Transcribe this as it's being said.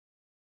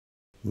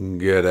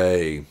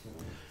G'day.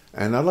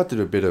 And I'd like to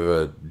do a bit of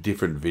a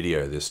different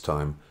video this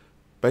time.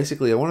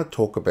 Basically, I want to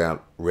talk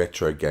about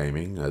retro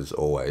gaming, as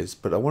always,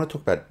 but I want to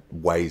talk about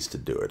ways to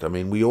do it. I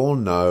mean, we all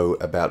know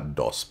about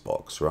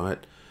DosBox, right?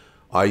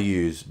 I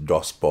use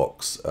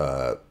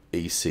DosBox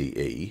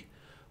ECE,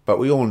 but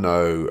we all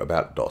know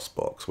about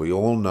DosBox. We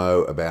all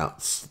know about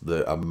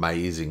the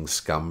amazing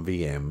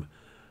ScummVM,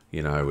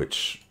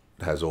 which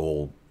has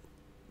a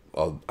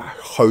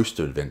host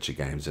of adventure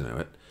games in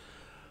it.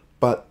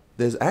 But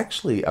there's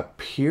actually a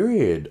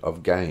period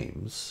of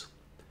games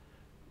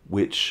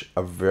which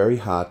are very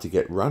hard to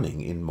get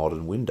running in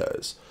modern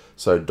Windows.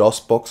 So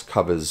DOSBox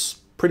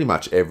covers pretty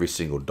much every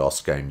single DOS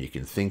game you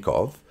can think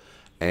of,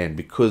 and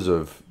because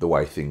of the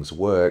way things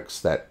works,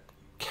 that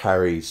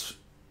carries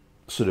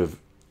sort of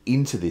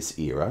into this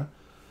era.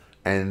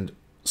 And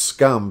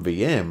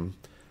ScummVM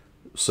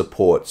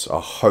supports a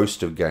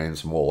host of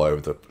games from all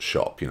over the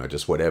shop,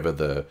 just whatever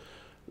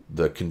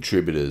the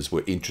contributors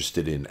were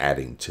interested in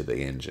adding to the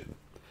engine.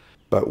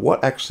 But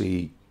what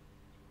actually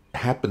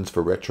happens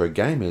for retro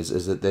gamers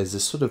is that there's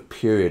this sort of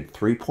period,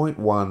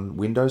 3.1,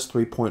 Windows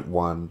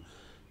 3.1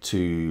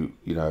 to,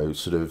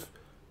 sort of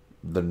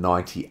the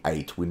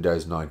 98,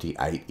 Windows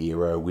 98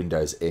 era,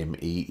 Windows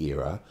ME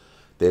era.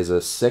 There's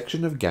a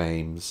section of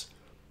games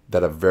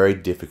that are very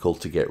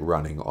difficult to get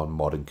running on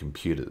modern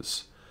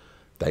computers.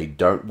 They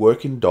don't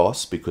work in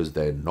DOS because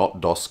they're not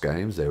DOS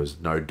games. There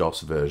was no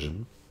DOS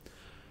version.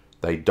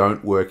 They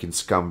don't work in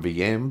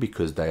ScummVM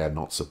because they are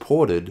not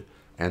supported,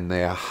 and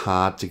they are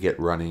hard to get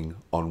running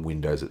on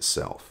Windows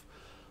itself.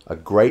 A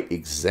great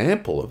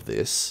example of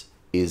this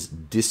is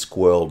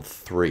Discworld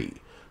 3.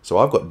 So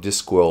I've got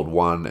Discworld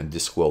 1 and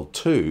Discworld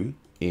 2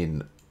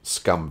 in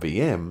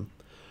ScummVM,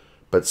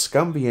 but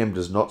ScummVM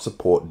does not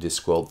support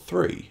Discworld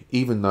 3,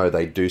 even though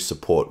they do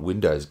support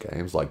Windows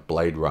games, like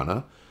Blade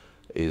Runner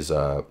is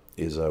a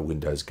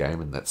Windows game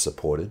and that's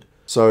supported.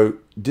 So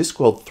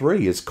Discworld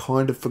 3 is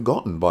kind of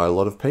forgotten by a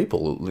lot of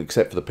people,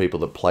 except for the people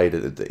that played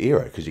it at the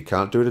era, because you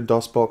can't do it in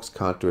DOSBox,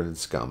 can't do it in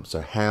Scum.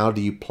 So how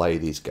do you play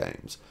these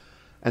games?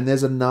 And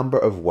there's a number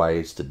of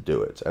ways to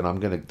do it,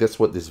 and that's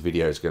what this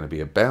video is going to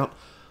be about.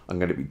 I'm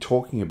going to be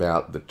talking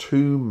about the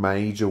two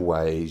major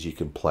ways you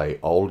can play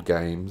old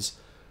games,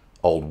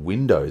 old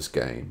Windows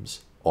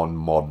games, on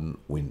modern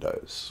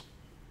Windows.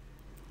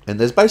 And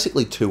there's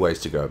basically two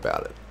ways to go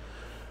about it.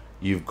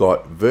 You've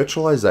got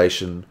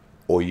virtualization,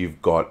 or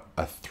you've got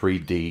a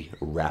 3D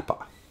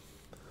wrapper.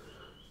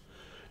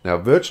 Now,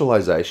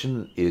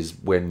 virtualization is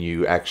when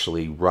you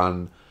actually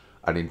run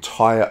an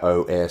entire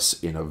OS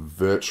in a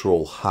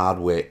virtual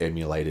hardware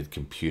emulated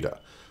computer.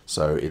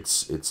 So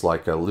it's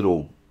like a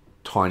little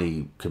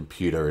tiny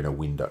computer in a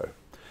window.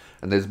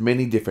 And there's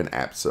many different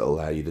apps that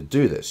allow you to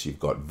do this. You've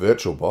got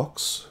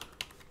Virtualbox,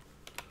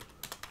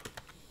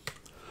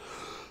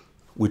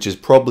 which is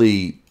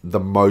probably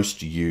the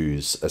most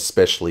used,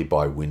 especially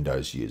by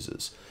Windows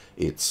users.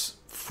 It's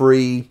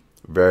free,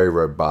 very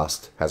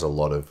robust, has a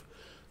lot of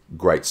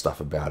great stuff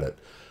about it.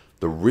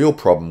 The real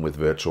problem with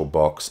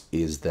Virtualbox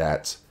is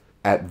that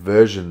at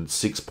version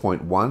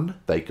 6.1,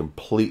 they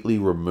completely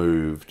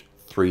removed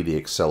 3D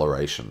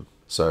acceleration.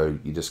 So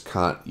you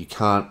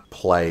can't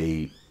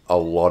play a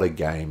lot of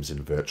games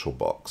in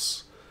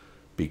Virtualbox,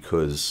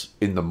 because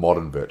in the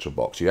modern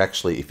Virtualbox, you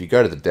actually, if you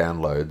go to the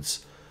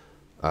downloads,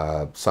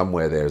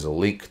 somewhere there's a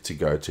link to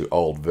go to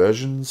old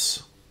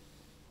versions.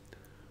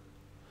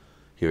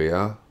 Here we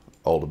are,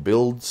 older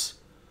builds,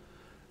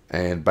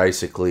 and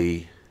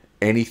basically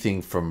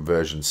anything from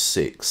version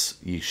 6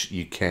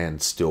 you can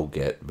still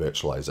get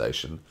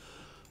virtualization,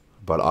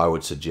 but I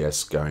would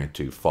suggest going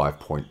to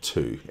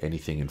 5.2.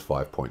 Anything in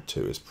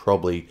 5.2 is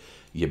probably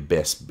your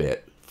best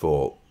bet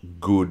for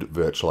good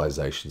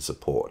virtualization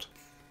support.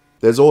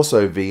 There's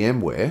also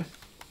Vmware.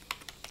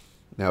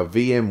 Now,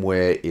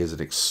 Vmware is an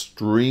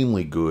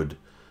extremely good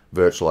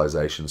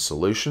virtualization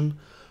solution,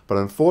 but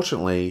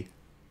unfortunately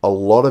a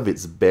lot of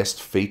its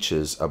best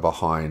features are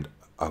behind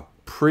a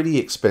pretty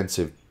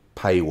expensive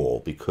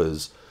paywall,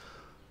 because,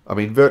 I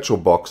mean,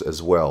 Virtualbox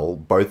as well,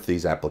 both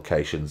these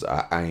applications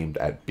are aimed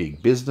at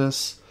big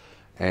business,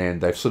 and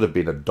they've sort of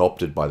been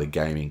adopted by the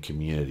gaming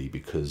community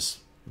because,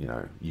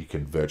 you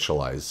can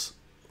virtualize,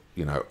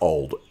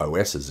 old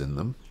OSs in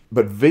them.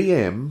 But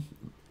VM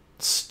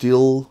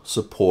still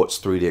supports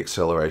 3D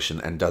acceleration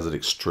and does it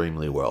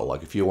extremely well.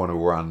 Like if you want to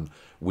run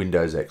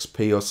Windows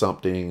XP or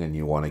something and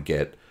you want to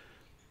get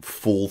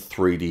full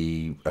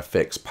 3D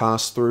effects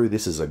pass-through,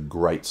 this is a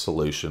great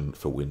solution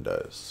for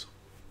Windows.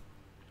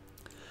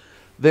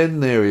 Then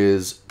there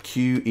is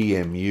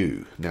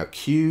Qemu. Now,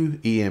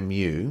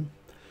 Qemu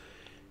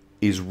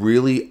is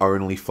really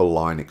only for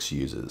Linux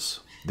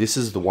users. This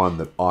is the one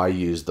that I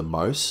use the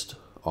most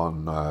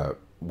on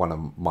one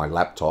of my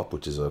laptop,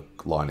 which is a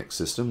Linux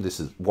system. This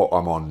is what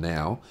I'm on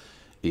now,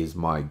 is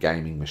my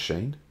gaming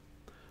machine,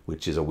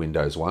 which is a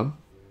Windows one.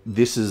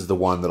 This is the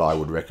one that I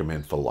would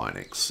recommend for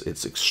Linux.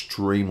 It's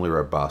extremely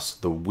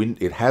robust.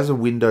 It has a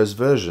Windows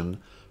version,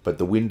 but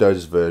the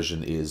Windows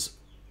version is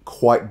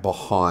quite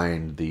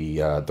behind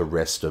the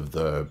rest of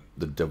the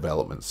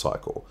development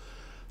cycle.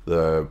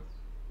 The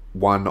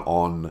one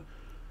on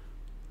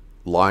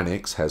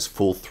Linux has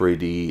full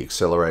 3D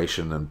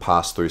acceleration and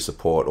pass-through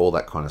support, all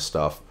that kind of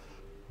stuff,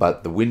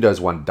 but the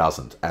Windows one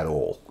doesn't at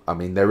all. I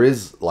mean, there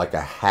is like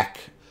a hack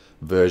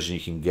version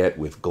you can get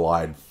with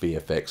Glide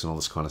VFX and all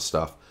this kind of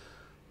stuff,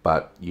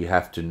 but you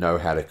have to know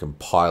how to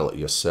compile it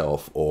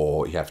yourself,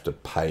 or you have to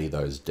pay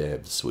those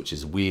devs, which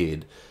is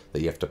weird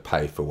that you have to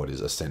pay for what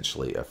is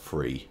essentially a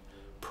free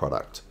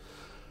product.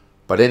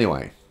 But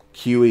anyway,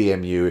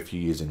 Qemu if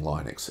you're using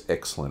Linux,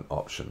 excellent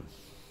option.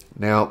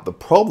 Now, the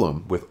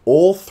problem with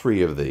all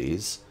three of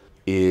these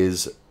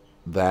is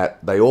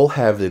that they all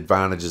have the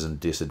advantages and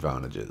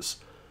disadvantages.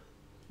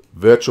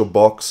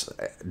 Virtualbox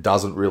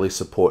doesn't really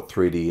support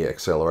 3D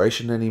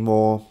acceleration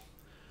anymore.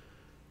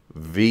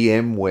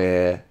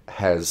 Vmware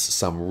has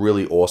some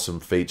really awesome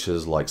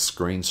features like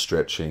screen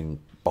stretching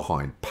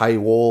behind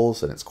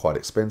paywalls, and it's quite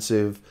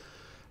expensive.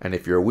 And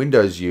if you're a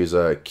Windows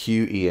user,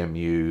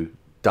 Qemu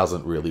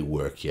doesn't really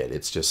work yet.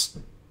 It's just,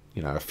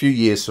 you know, a few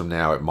years from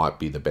now, it might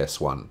be the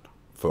best one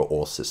for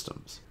all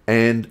systems.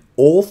 And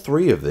all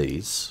three of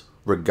these,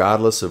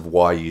 regardless of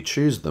why you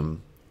choose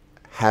them,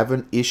 have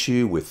an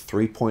issue with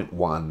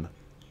 3.1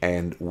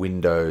 and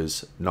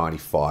Windows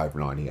 95,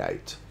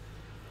 98.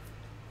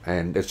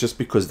 And it's just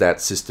because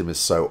that system is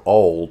so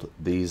old,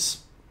 these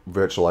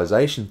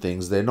virtualization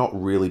things, they're not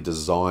really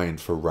designed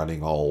for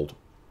running old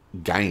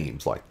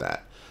games like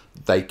that.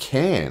 They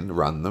can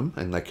run them,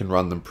 and they can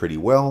run them pretty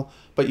well,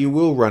 but you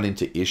will run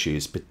into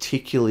issues,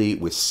 particularly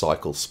with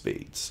cycle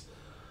speeds.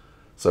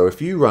 So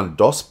if you run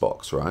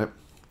DosBox, right,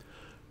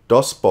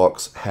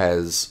 DosBox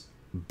has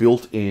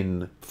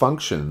built-in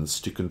functions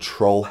to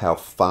control how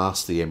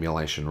fast the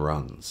emulation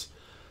runs.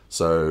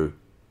 So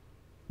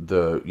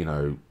they're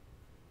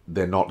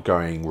not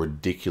going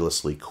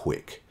ridiculously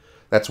quick.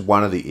 That's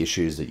one of the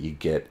issues that you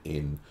get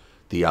in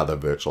the other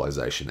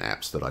virtualization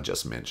apps that I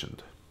just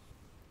mentioned.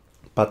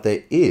 But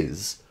there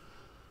is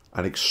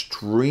an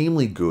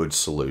extremely good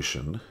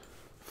solution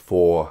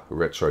for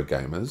retro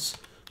gamers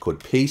called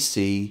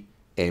PCEMU,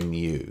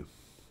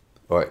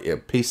 or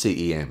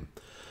PCEM.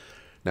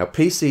 Now,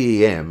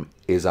 PCEM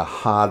is a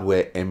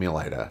hardware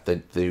emulator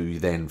that you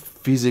then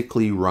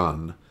physically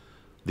run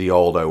the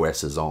old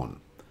OSs on.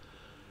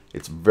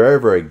 It's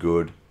very, very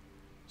good,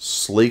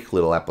 sleek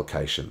little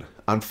application.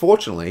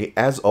 Unfortunately,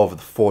 as of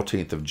the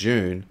 14th of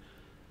June,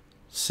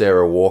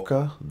 Sarah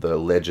Walker, the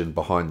legend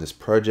behind this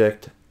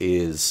project,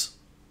 is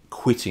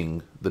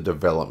quitting the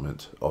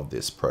development of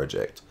this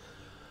project.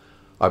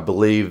 I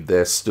believe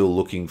they're still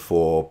looking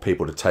for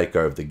people to take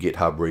over the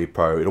GitHub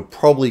repo. It'll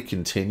probably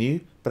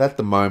continue, but at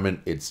the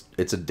moment it's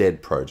a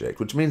dead project,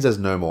 which means there's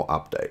no more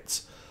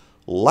updates.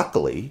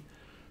 Luckily,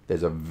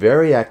 there's a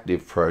very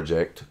active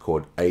project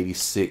called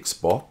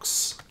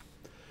 86box,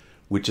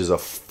 which is a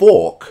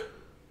fork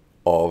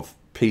of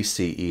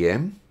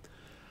PCEM,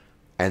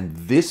 and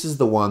this is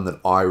the one that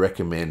I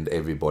recommend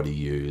everybody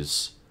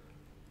use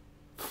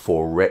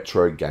for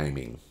retro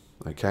gaming,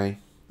 okay?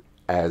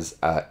 As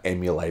an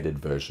emulated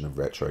version of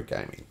retro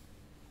gaming.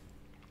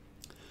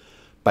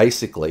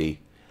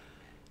 Basically,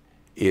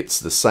 it's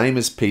the same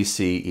as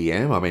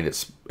PCEM. I mean,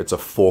 it's a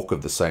fork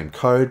of the same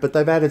code, but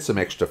they've added some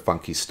extra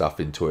funky stuff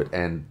into it,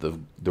 and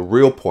the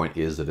real point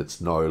is that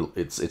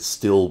it's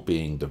still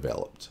being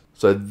developed.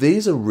 So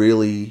these are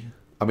really,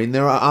 I mean,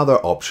 there are other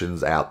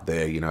options out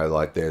there, you know,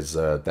 like there's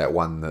that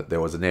one that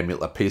there was a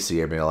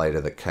PC emulator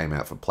that came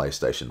out for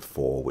PlayStation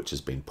 4, which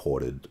has been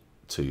ported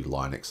to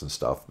Linux and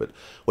stuff, but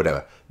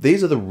whatever.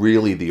 These are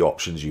really the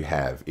options you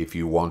have if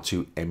you want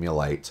to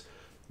emulate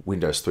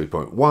Windows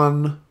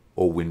 3.1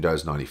 or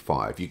Windows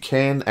 95. You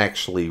can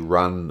actually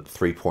run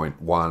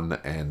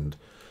 3.1 and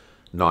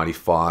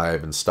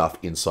 95 and stuff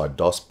inside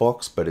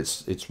DosBox, but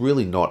it's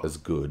really not as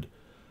good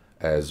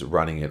as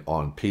running it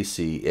on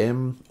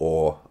PCM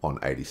or on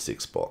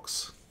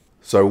 86box.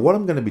 So what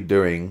I'm going to be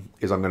doing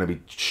is I'm going to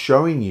be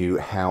showing you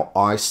how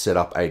I set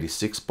up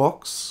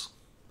 86box.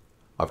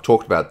 I've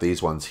talked about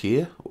these ones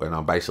here, and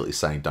I'm basically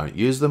saying don't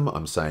use them.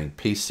 I'm saying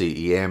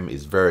PCEM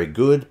is very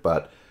good,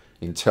 but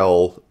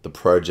until the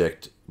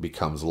project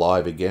becomes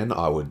live again,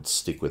 I would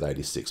stick with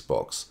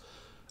 86box.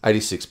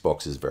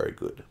 86box is very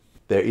good.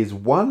 There is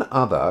one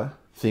other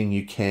thing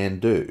you can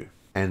do,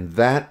 and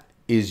that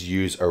is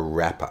use a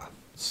wrapper.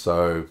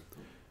 So,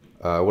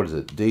 what is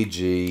it?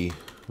 DG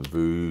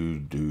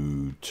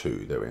Voodoo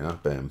 2. There we are.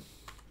 Bam.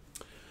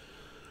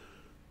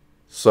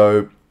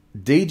 So,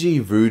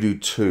 DG Voodoo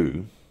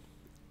 2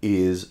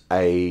 is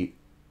a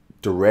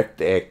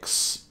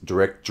DirectX,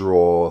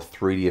 DirectDraw,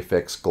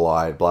 3dFX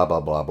Glide, blah, blah,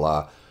 blah,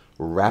 blah,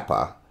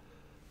 wrapper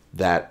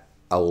that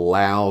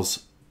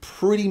allows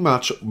pretty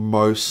much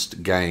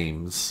most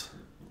games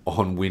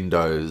on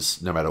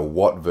Windows, no matter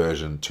what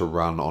version, to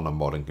run on a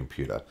modern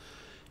computer.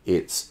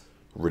 It's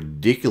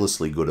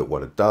ridiculously good at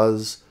what it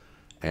does,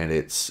 and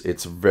it's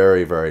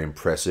very, very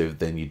impressive.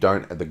 Then you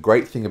don't, the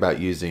great thing about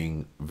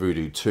using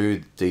Voodoo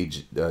 2,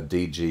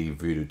 DG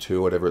Voodoo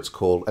 2, whatever it's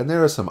called, and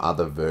there are some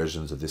other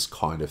versions of this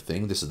kind of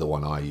thing. This is the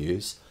one I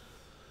use.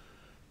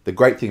 The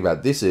great thing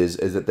about this is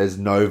that there's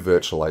no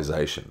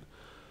virtualization.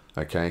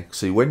 Okay,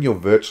 see, when you're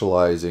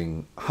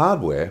virtualizing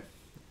hardware,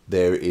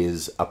 there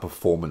is a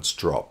performance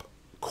drop,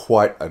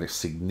 quite a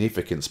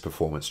significant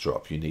performance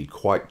drop. You need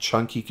quite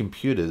chunky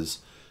computers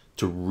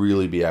to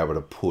really be able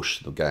to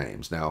push the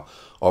games. Now,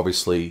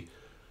 obviously,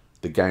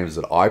 the games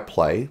that I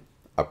play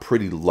are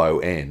pretty low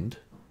end.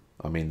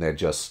 I mean, they're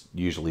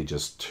usually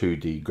just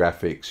 2D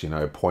graphics, you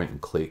know, point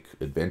and click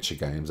adventure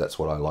games. That's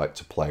what I like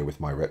to play with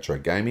my retro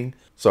gaming.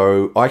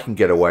 So I can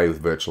get away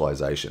with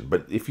virtualization.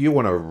 But if you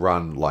want to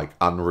run like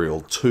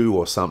Unreal 2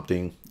 or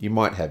something, you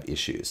might have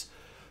issues.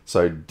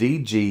 So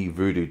DG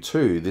Voodoo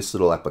 2, this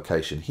little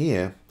application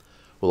here,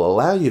 will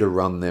allow you to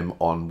run them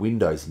on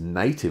Windows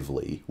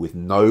natively with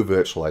no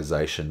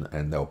virtualization,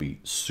 and they'll be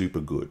super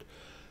good.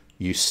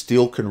 You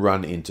still can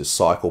run into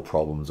cycle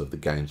problems of the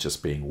games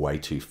just being way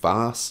too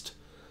fast.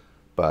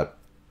 But,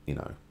 you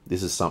know,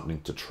 this is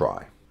something to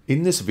try.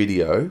 In this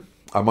video,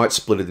 I might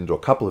split it into a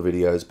couple of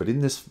videos, but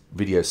in this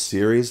video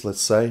series, let's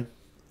say,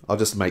 I'll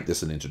just make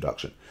this an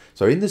introduction.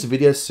 So in this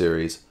video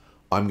series,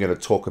 I'm going to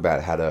talk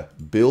about how to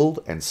build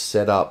and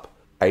set up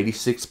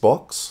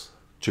 86box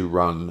to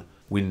run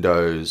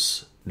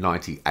Windows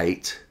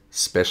 98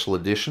 Special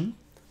Edition.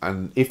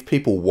 And if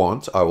people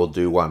want, I will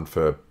do one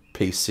for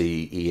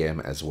PC EM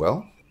as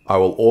well. I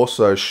will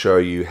also show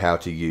you how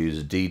to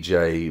use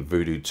DJ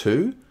Voodoo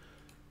 2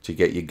 to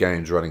get your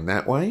games running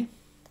that way.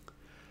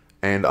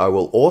 And I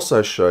will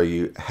also show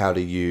you how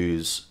to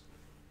use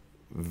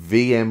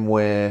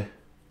Vmware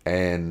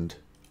and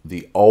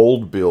the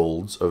old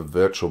builds of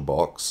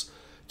Virtualbox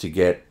to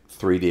get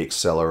 3D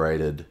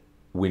accelerated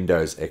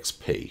Windows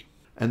XP.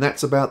 And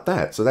that's about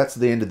that. So that's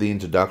the end of the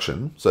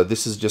introduction. So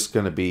this is just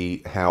going to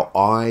be how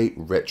I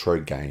retro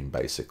game,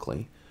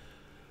 basically.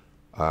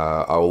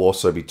 I will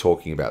also be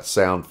talking about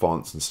sound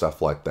fonts and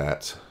stuff like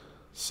that.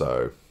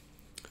 So,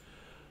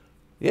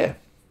 yeah.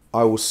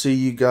 I will see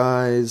you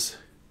guys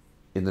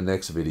in the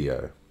next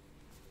video.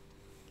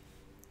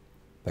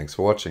 Thanks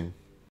for watching.